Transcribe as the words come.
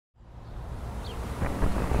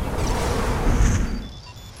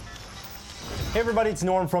Hey everybody, it's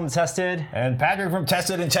Norm from Tested. And Patrick from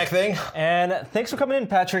Tested and Tech Thing. And thanks for coming in,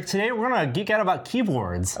 Patrick. Today we're going to geek out about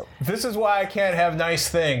keyboards. This is why I can't have nice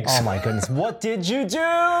things. Oh my goodness, what did you do?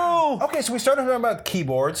 Okay, so we started talking about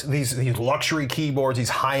keyboards, these luxury keyboards, these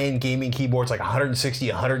high-end gaming keyboards, like $160,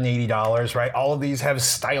 $180, right? All of these have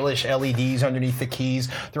stylish LEDs underneath the keys.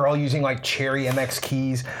 They're all using like Cherry MX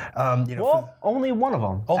keys. Only one of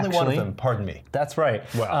them. Only one of them, pardon me. That's right.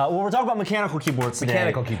 Well, we're talking about mechanical keyboards today.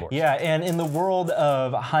 Mechanical keyboards. Yeah, and in the world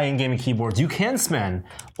of high-end gaming keyboards, you can spend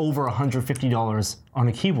over $150 on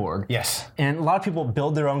a keyboard. Yes. And a lot of people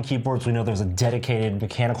build their own keyboards. We know there's a dedicated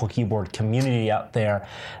mechanical keyboard community out there.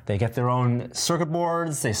 They get their own circuit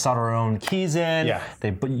boards, they solder their own keys in, Yeah.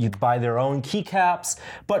 You buy their own keycaps.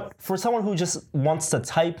 But for someone who just wants to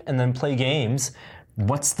type and then play games,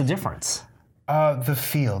 what's the difference? The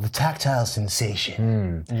feel, the tactile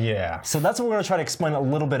sensation. Yeah. So that's what we're going to try to explain a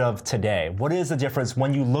little bit of today. What is the difference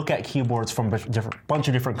when you look at keyboards from a bunch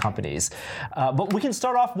of different companies? But we can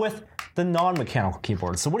start off with the non-mechanical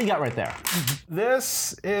keyboards. So what do you got right there?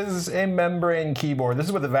 This is a membrane keyboard. This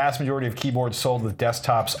is what the vast majority of keyboards sold with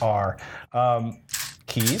desktops are.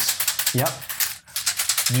 Keys. Yep.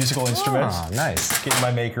 Musical instruments. Ah, nice. Getting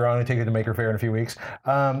my maker on. I take it to the Maker Fair in a few weeks.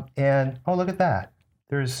 And oh, look at that.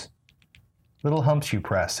 There's little humps you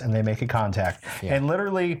press and they make a contact. Yeah. And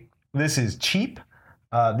literally, this is cheap.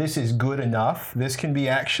 This is good enough. This can be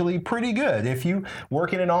actually pretty good. If you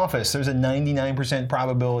work in an office, there's a 99%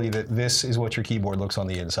 probability that this is what your keyboard looks on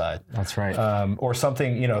the inside. That's right. Or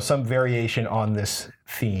something, some variation on this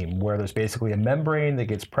theme where there's basically a membrane that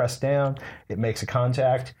gets pressed down, it makes a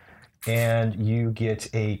contact, and you get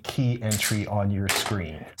a key entry on your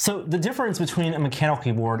screen. So the difference between a mechanical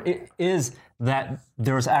keyboard is that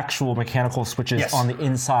there's actual mechanical switches on the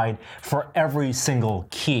inside for every single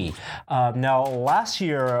key. Now, last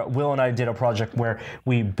year, Will and I did a project where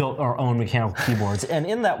we built our own mechanical keyboards, and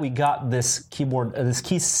in that we got this keyboard, this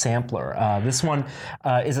key sampler. This one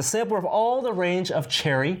is a sampler of all the range of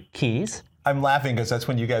Cherry keys. I'm laughing because that's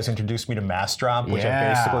when you guys introduced me to Massdrop, which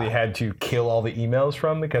I basically had to kill all the emails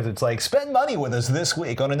from because it's like, spend money with us this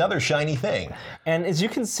week on another shiny thing. And as you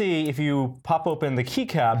can see, if you pop open the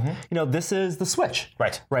keycap, this is the switch.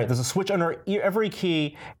 Right. Right. There's a switch under every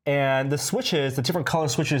key, and the switches, the different color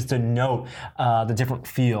switches denote the different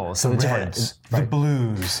feels. So the reds, the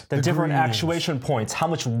blues, the different greens, actuation points, how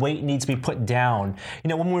much weight needs to be put down.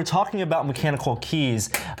 When we're talking about mechanical keys,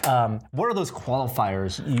 what are those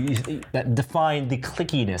qualifiers that define the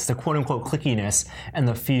clickiness, the quote-unquote clickiness, and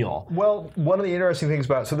the feel? Well, one of the interesting things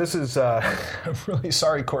about, so this is, I'm really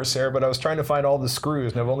sorry, Corsair, but I was trying to find all the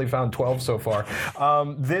screws, and I've only found 12 so far.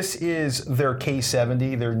 This is their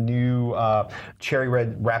K70, their new Cherry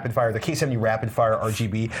Red Rapid Fire, the K70 Rapid Fire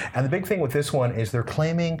RGB, and the big thing with this one is they're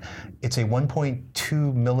claiming it's a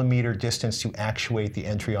 1.2 millimeter distance to actuate the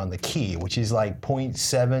entry on the key, which is like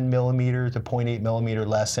 0.7 millimeter to 0.8 millimeter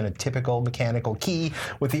less than a typical mechanical key,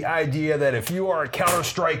 with the idea that if you are a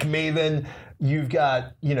Counter-Strike maven, you've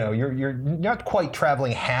got, you're not quite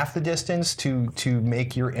traveling half the distance to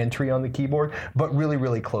make your entry on the keyboard, but really,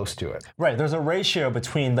 really close to it. Right. There's a ratio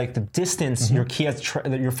between like the distance your key has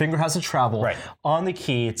that your finger has to travel on the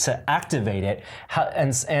key to activate it,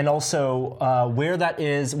 and also where that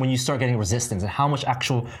is when you start getting resistance and how much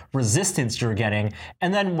actual resistance you're getting,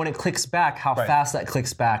 and then when it clicks back, how fast that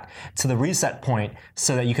clicks back to the reset point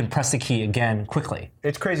so that you can press the key again quickly.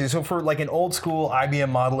 It's crazy. So for like an old school IBM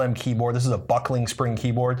Model M keyboard, this is a buckling spring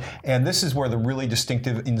keyboard, and this is where the really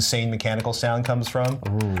distinctive, insane mechanical sound comes from.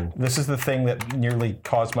 Ooh. This is the thing that nearly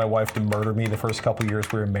caused my wife to murder me the first couple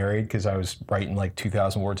years we were married because I was writing like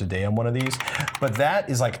 2,000 words a day on one of these. But that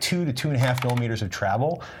is like 2 to 2.5 millimeters of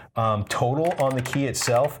travel total on the key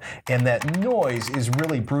itself, and that noise is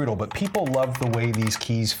really brutal. But people love the way these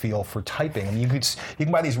keys feel for typing. I mean, you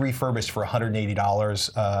can buy these refurbished for $180.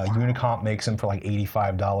 Unicomp makes them for like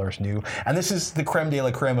 $85 new, and this is the creme de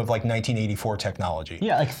la creme of like 1984 technology.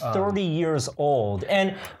 Yeah, like 30 years old.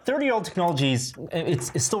 And 30-year-old technologies,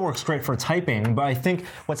 it still works great for typing, but I think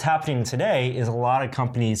what's happening today is a lot of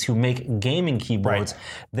companies who make gaming keyboards,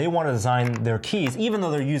 they want to design their keys, even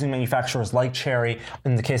though they're using manufacturers like Cherry,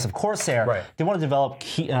 in the case of Corsair, they want to develop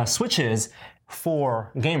switches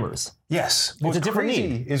for gamers. Yes. What's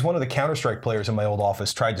crazy is one of the Counter-Strike players in my old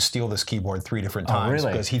office tried to steal this keyboard 3 different times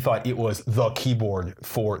because he thought it was the keyboard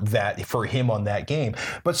for him on that game.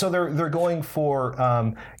 But so they're going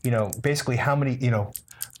for basically how many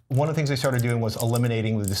one of the things they started doing was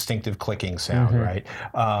eliminating the distinctive clicking sound, right?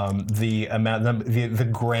 The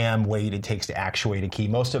gram weight it takes to actuate a key.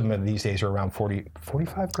 Most of them these days are around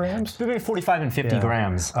 45 grams? Maybe 45 and 50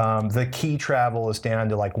 grams. The key travel is down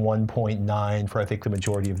to like 1.9 for I think the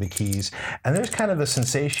majority of the keys. And there's kind of the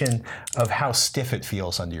sensation of how stiff it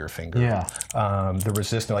feels under your finger. Yeah. The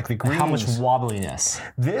resistance, like the greens. How much wobbliness.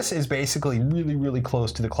 This is basically really, really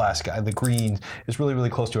close to the classic. The green is really, really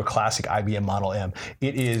close to a classic IBM Model M.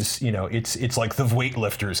 It is, it's like the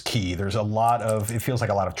weightlifter's key. There's it feels like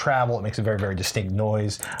a lot of travel. It makes a very, very distinct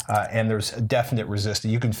noise. And there's a definite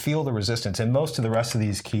resistance. You can feel the resistance. And most of the rest of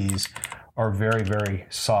these keys are very, very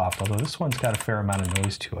soft, although this one's got a fair amount of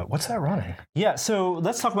noise to it. What's that running? Yeah, so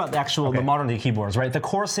let's talk about the modern day keyboards, right? The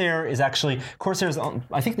Corsair is I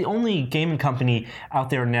think, the only gaming company out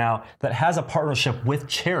there now that has a partnership with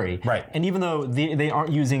Cherry. Right. And even though they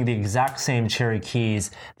aren't using the exact same Cherry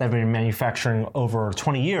keys that have been manufacturing over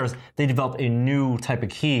 20 years, they developed a new type of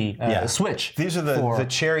key, switch. These are the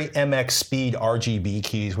Cherry MX Speed RGB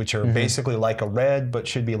keys, which are basically like a red, but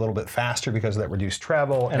should be a little bit faster because of that reduced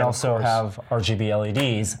travel. And also have RGB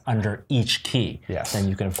LEDs under each key. Yes. Then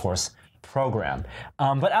you can, of course, program.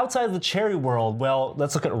 But outside of the Cherry world, well,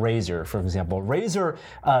 let's look at Razer, for example. Razer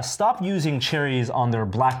stopped using Cherries on their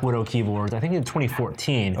Black Widow keyboards, I think in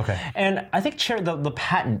 2014. Okay. And I think the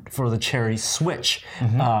patent for the Cherry Switch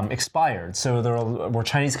expired. So there were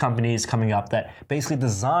Chinese companies coming up that basically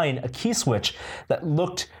designed a key switch that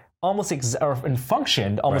looked and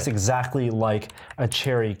functioned almost exactly like a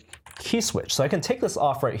Cherry key switch. So I can take this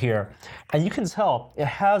off right here, and you can tell it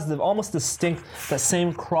has that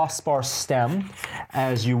same crossbar stem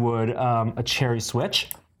as you would a Cherry switch.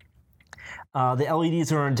 The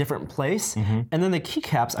LEDs are in a different place, and then the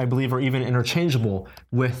keycaps, I believe, are even interchangeable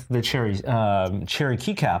with the Cherry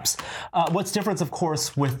keycaps. What's different, of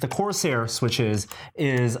course, with the Corsair switches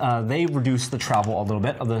is they reduce the travel a little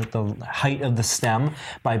bit of the height of the stem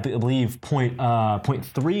by, I believe,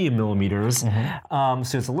 0.3 millimeters.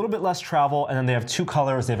 So it's a little bit less travel, and then they have two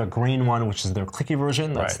colors. They have a green one, which is their clicky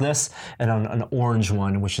version, that's this, and an orange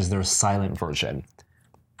one, which is their silent version.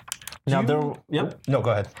 Now, No, go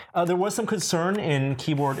ahead. There was some concern in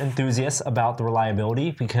keyboard enthusiasts about the reliability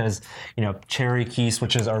because, Cherry key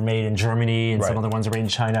switches are made in Germany and some other ones are made in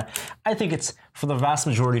China. I think for the vast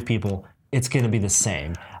majority of people, it's going to be the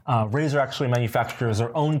same. Razer actually manufactures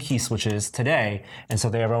their own key switches today, and so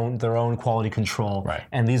they have their own quality control. Right.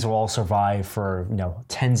 And these will all survive for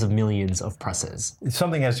tens of millions of presses.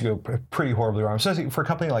 Something has to go pretty horribly wrong. So for a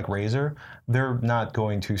company like Razer, they're not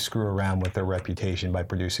going to screw around with their reputation by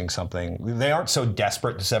producing something. They aren't so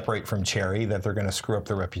desperate to separate from Cherry that they're going to screw up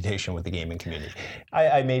their reputation with the gaming community.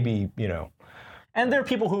 I maybe. And there are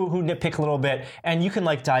people who nitpick a little bit, and you can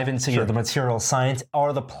dive into the material science.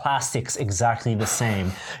 Are the plastics exactly the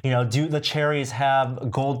same? Do the Cherries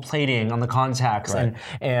have gold plating on the contacts, and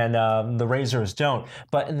the Razers don't?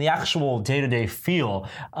 But in the actual day-to-day feel,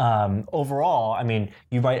 overall, I mean,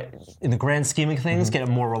 you might, in the grand scheme of things, get a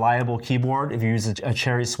more reliable keyboard if you use a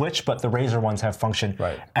Cherry switch. But the Razer ones have functioned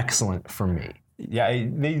excellent for me. Yeah,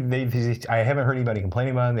 I haven't heard anybody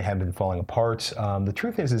complaining about them. They haven't been falling apart. The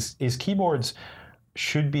truth is keyboards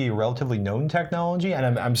should be a relatively known technology,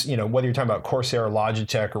 and I'm whether you're talking about Corsair,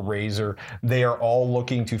 Logitech, or Razer, they are all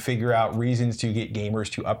looking to figure out reasons to get gamers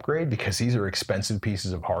to upgrade because these are expensive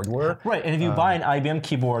pieces of hardware. Right, and if you buy an IBM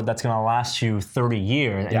keyboard that's going to last you 30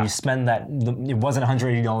 years, and you spend it wasn't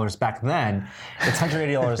 $180 back then, it's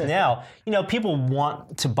 $180 now. People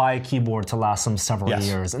want to buy a keyboard to last them several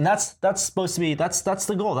years, and that's supposed to be that's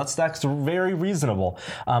the goal. That's very reasonable.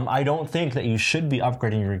 I don't think that you should be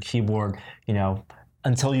upgrading your keyboard,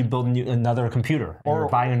 until you build another computer or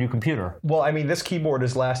buying a new computer. Well, I mean, this keyboard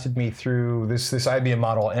has lasted me through this IBM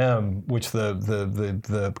Model M, which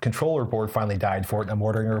the controller board finally died for it, and I'm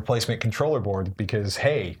ordering a replacement controller board because,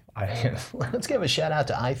 hey, let's give a shout out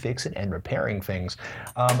to iFixit and repairing things.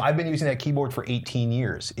 I've been using that keyboard for 18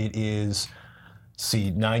 years. It is...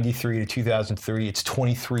 93 to 2003. It's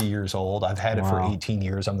 23 years old. I've had it for 18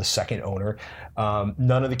 years. I'm the second owner.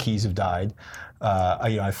 None of the keys have died.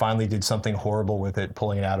 I finally did something horrible with it,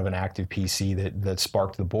 pulling it out of an active PC that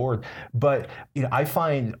sparked the board. But I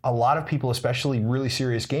find a lot of people, especially really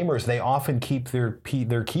serious gamers, they often keep their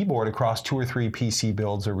keyboard across 2 or 3 PC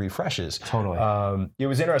builds or refreshes. Totally. It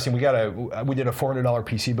was interesting. We did a $400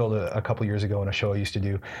 PC build a couple years ago in a show I used to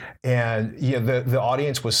do, and the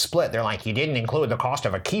audience was split. They're like, you didn't include the cost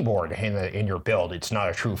of a keyboard in your build. It's not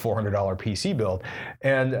a true $400 PC build.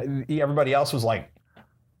 And everybody else was like,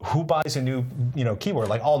 who buys a new keyboard?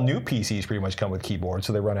 Like all new PCs pretty much come with keyboards,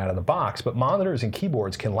 so they run out of the box. But monitors and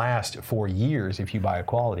keyboards can last for years if you buy a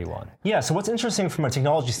quality one. Yeah, so what's interesting from a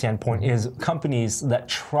technology standpoint is companies that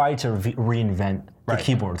try to reinvent the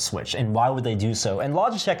keyboard switch, and why would they do so? And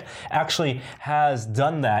Logitech actually has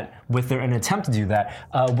done that with an attempt to do that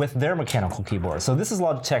with their mechanical keyboard. So this is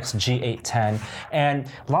Logitech's G810, and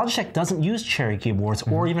Logitech doesn't use Cherry keyboards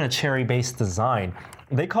or even a Cherry-based design.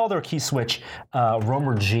 They call their key switch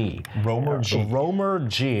Roamer G. Roamer G. Roamer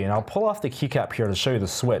G. And I'll pull off the keycap here to show you the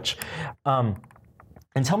switch. And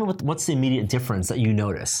tell me what's the immediate difference that you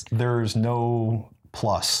notice? There's no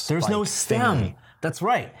plus. There's no stem. Thingy. That's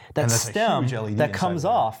right. That stem that comes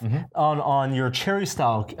off on your Cherry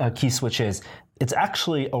style key switches, it's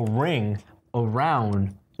actually a ring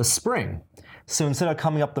around the spring. So instead of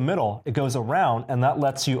coming up the middle, it goes around, and that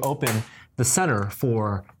lets you open the center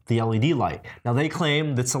for the LED light. Now they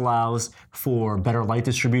claim this allows for better light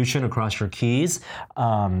distribution across your keys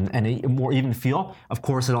and a more even feel. Of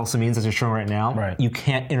course, it also means, as you're showing right now, you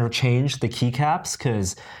can't interchange the keycaps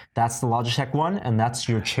because that's the Logitech one and that's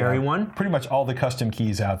your Cherry one. Pretty much all the custom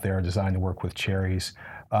keys out there are designed to work with Cherries.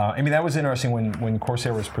 I mean, that was interesting when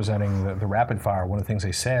Corsair was presenting the Rapid Fire. One of the things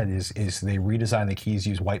they said is they redesigned the keys,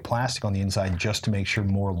 used white plastic on the inside just to make sure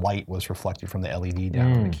more light was reflected from the LED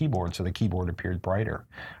down on the keyboard, so the keyboard appeared brighter.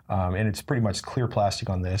 And it's pretty much clear plastic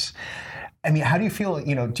on this. I mean, how do you feel?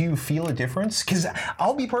 Do you feel a difference? Because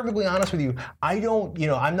I'll be perfectly honest with you, I don't.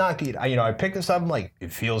 I'm not. I picked this up. I'm like,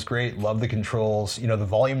 it feels great. Love the controls. The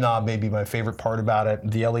volume knob may be my favorite part about it.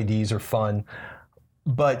 The LEDs are fun.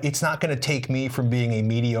 But it's not going to take me from being a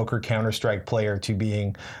mediocre Counter-Strike player to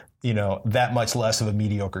being, that much less of a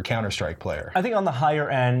mediocre Counter-Strike player. I think on the higher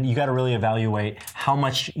end, you got to really evaluate how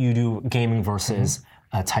much you do gaming versus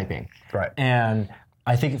typing. Right. And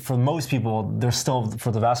I think for most people, they're still,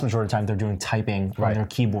 for the vast majority of the time, they're doing typing on their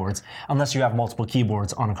keyboards, unless you have multiple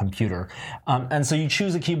keyboards on a computer. And so you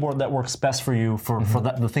choose a keyboard that works best for you for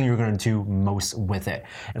the thing you're going to do most with it.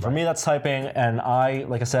 And for me, that's typing. And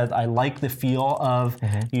like I said, I like the feel of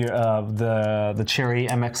the Cherry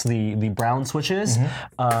MX, the brown switches.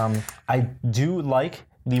 I do like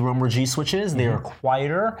the Roamer G switches. They are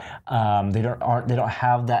quieter. They don't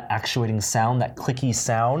have that actuating sound, that clicky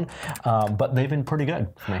sound, but they've been pretty good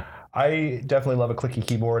for me. I definitely love a clicky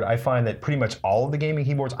keyboard. I find that pretty much all of the gaming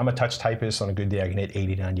keyboards, I'm a touch typist. On a good day, I can hit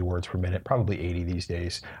 80, 90 words per minute, probably 80 these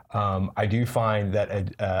days. I do find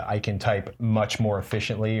that I can type much more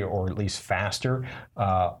efficiently, or at least faster,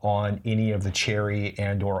 on any of the Cherry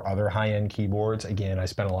and or other high-end keyboards. Again, I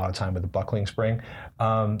spend a lot of time with the buckling spring.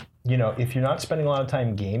 If you're not spending a lot of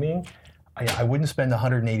time gaming, I wouldn't spend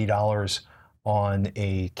 $180 on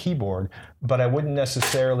a keyboard, but I wouldn't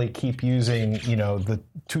necessarily keep using, the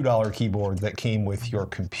 $2 keyboard that came with your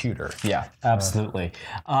computer. Yeah, absolutely.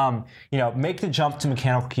 Make the jump to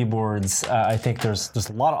mechanical keyboards. I think there's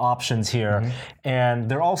a lot of options here, and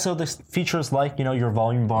there are also the features like your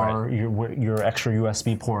volume bar, your extra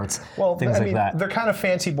USB ports, things like that. They're kind of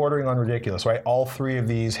fancy, bordering on ridiculous, right? All three of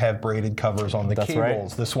these have braided covers on the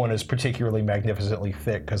cables. This one is particularly magnificently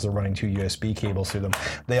thick because they're running 2 USB cables through them.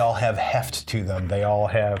 They all have heft to them. They all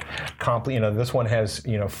have this one has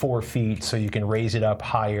 4 feet, so you can raise it up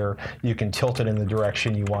higher. You can tilt it in the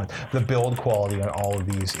direction you want. The build quality on all of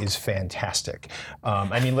these is fantastic.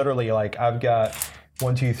 Literally, I've got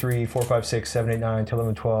 1, 2, 3, 4, 5, 6, 7, 8, 9, 10,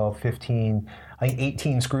 11, 12, 15,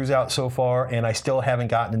 18 screws out so far, and I still haven't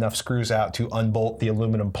gotten enough screws out to unbolt the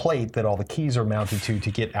aluminum plate that all the keys are mounted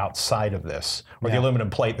to get outside of this, or the aluminum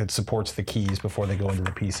plate that supports the keys before they go into the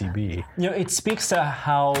PCB. It speaks to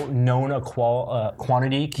how known a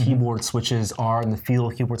quantity keyboard switches are and the feel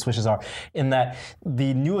of keyboard switches are, in that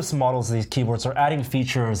the newest models of these keyboards are adding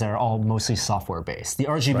features that are all mostly software-based. The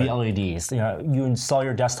RGB LEDs, you install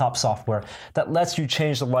your desktop software that lets you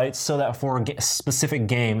change the lights so that for a specific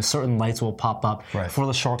game, certain lights will pop up for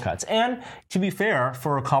the shortcuts. And to be fair,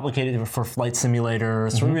 for flight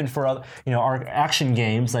simulators, or even for other, our action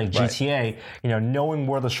games like GTA, knowing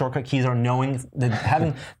where the shortcut keys are, knowing that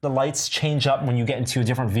having the lights change up when you get into a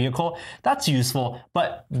different vehicle, that's useful.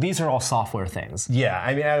 But these are all software things. Yeah,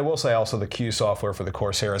 I will say also the Q software for the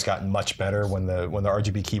Corsair has gotten much better. When the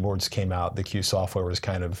RGB keyboards came out, the Q software was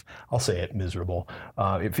kind of, I'll say it, miserable.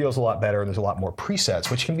 It feels a lot better, and there's a lot more presets,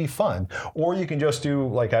 which can be fun. Or you can just do,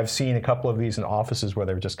 like I've seen a couple of these in offices where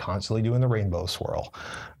they're just constantly doing the rainbow swirl.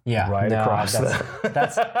 Yeah, across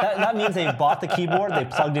that means they bought the keyboard, they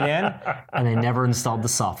plugged it in, and they never installed the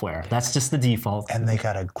software. That's just the default. And they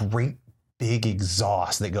got a great big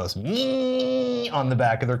exhaust that goes on the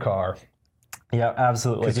back of their car. Yeah,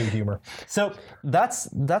 absolutely. Because of humor. So that's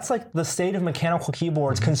like the state of mechanical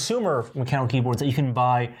keyboards, consumer mechanical keyboards that you can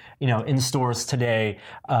buy, in stores today.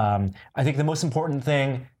 I think the most important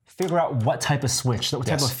thing, figure out what type of switch, what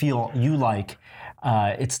type of feel you like.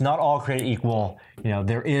 It's not all created equal.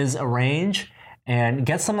 There is a range, and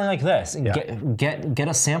get something like this, and get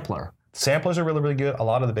a sampler. Samplers are really, really good. A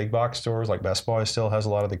lot of the big box stores, like Best Buy, still has a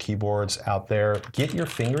lot of the keyboards out there. Get your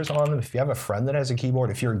fingers on them. If you have a friend that has a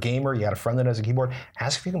keyboard, if you're a gamer, you got a friend that has a keyboard,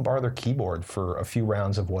 ask if you can borrow their keyboard for a few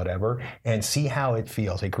rounds of whatever and see how it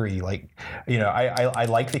feels. I agree. I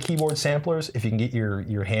like the keyboard samplers. If you can get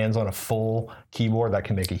your hands on a full keyboard, that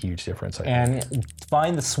can make a huge difference. And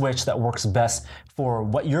find the switch that works best for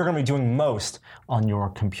what you're going to be doing most on your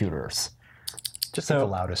computers. Just the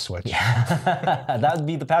loudest switch. That would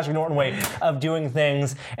be the Patrick Norton way of doing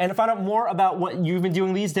things. And to find out more about what you've been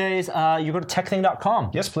doing these days, you go to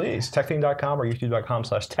techthing.com. Yes, please. Techthing.com or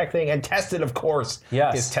youtube.com/techthing. And Tested, of course,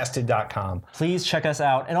 is tested.com. Please check us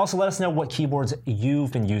out. And also let us know what keyboards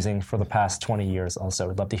you've been using for the past 20 years also.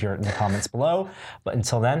 We'd love to hear it in the comments below. But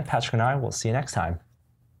until then, Patrick and I will see you next time.